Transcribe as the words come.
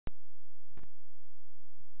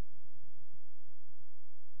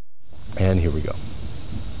And here we go.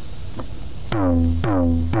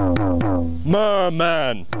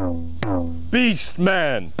 Merman, Beast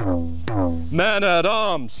Man, Man at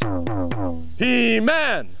Arms,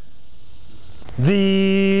 He-Man.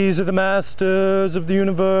 These are the masters of the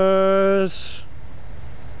universe.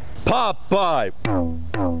 Popeye,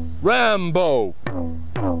 Rambo,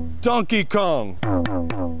 Donkey Kong,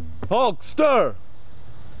 Hulkster.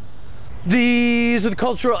 These are the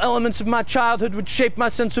cultural elements of my childhood which shaped my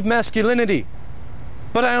sense of masculinity.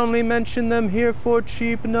 But I only mention them here for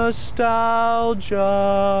cheap nostalgia.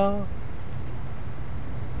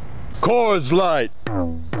 Coors Light,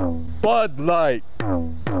 Bud Light,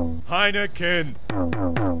 Heineken,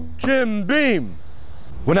 Jim Beam.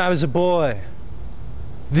 When I was a boy,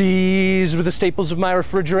 these were the staples of my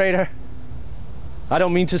refrigerator. I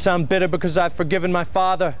don't mean to sound bitter because I've forgiven my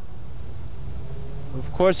father. Of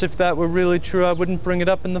course, if that were really true, I wouldn't bring it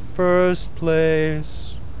up in the first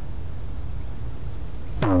place.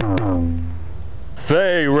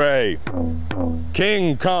 Fay Ray,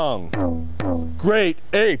 King Kong, Great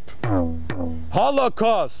Ape,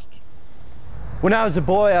 Holocaust. When I was a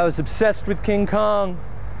boy, I was obsessed with King Kong.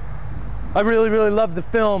 I really loved the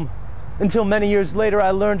film, until many years later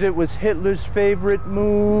I learned it was Hitler's favorite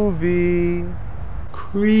movie.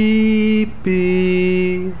 Creepy.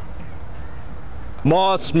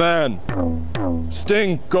 Mossman,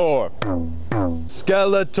 Stinkor,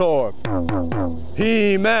 Skeletor,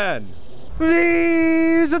 He-Man.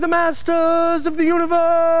 These are the masters of the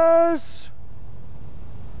universe.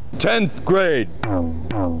 10th grade,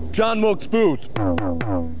 John Wilkes Booth,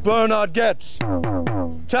 Bernard Goetz,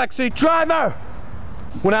 Taxi Driver.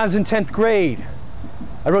 When I was in 10th grade,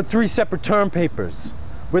 I wrote 3 separate term papers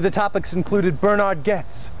where the topics included Bernard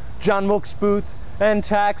Goetz, John Wilkes Booth, and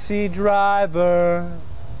Taxi Driver.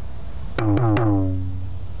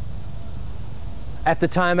 At the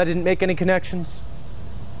time, I didn't make any connections.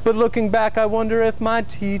 But looking back, I wonder if my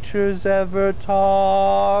teachers ever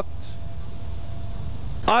talked.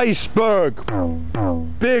 Iceberg,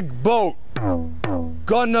 Big Boat,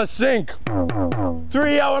 Gonna Sink,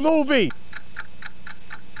 3-hour movie.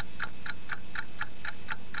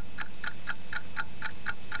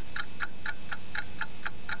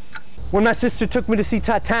 When my sister took me to see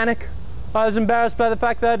Titanic, I was embarrassed by the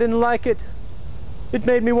fact that I didn't like it. It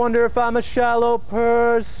made me wonder if I'm a shallow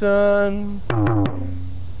person.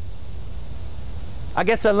 I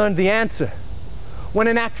guess I learned the answer when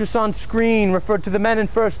an actress on screen referred to the men in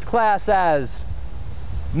first class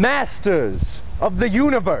as masters of the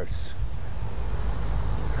universe.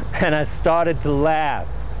 And I started to laugh.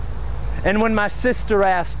 And when my sister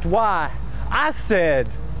asked why, I said,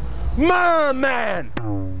 Merman,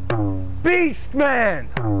 Beast Man,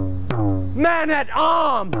 Man at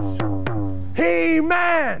Arms,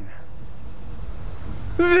 He-Man.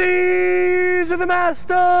 These are the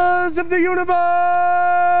masters of the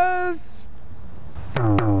universe.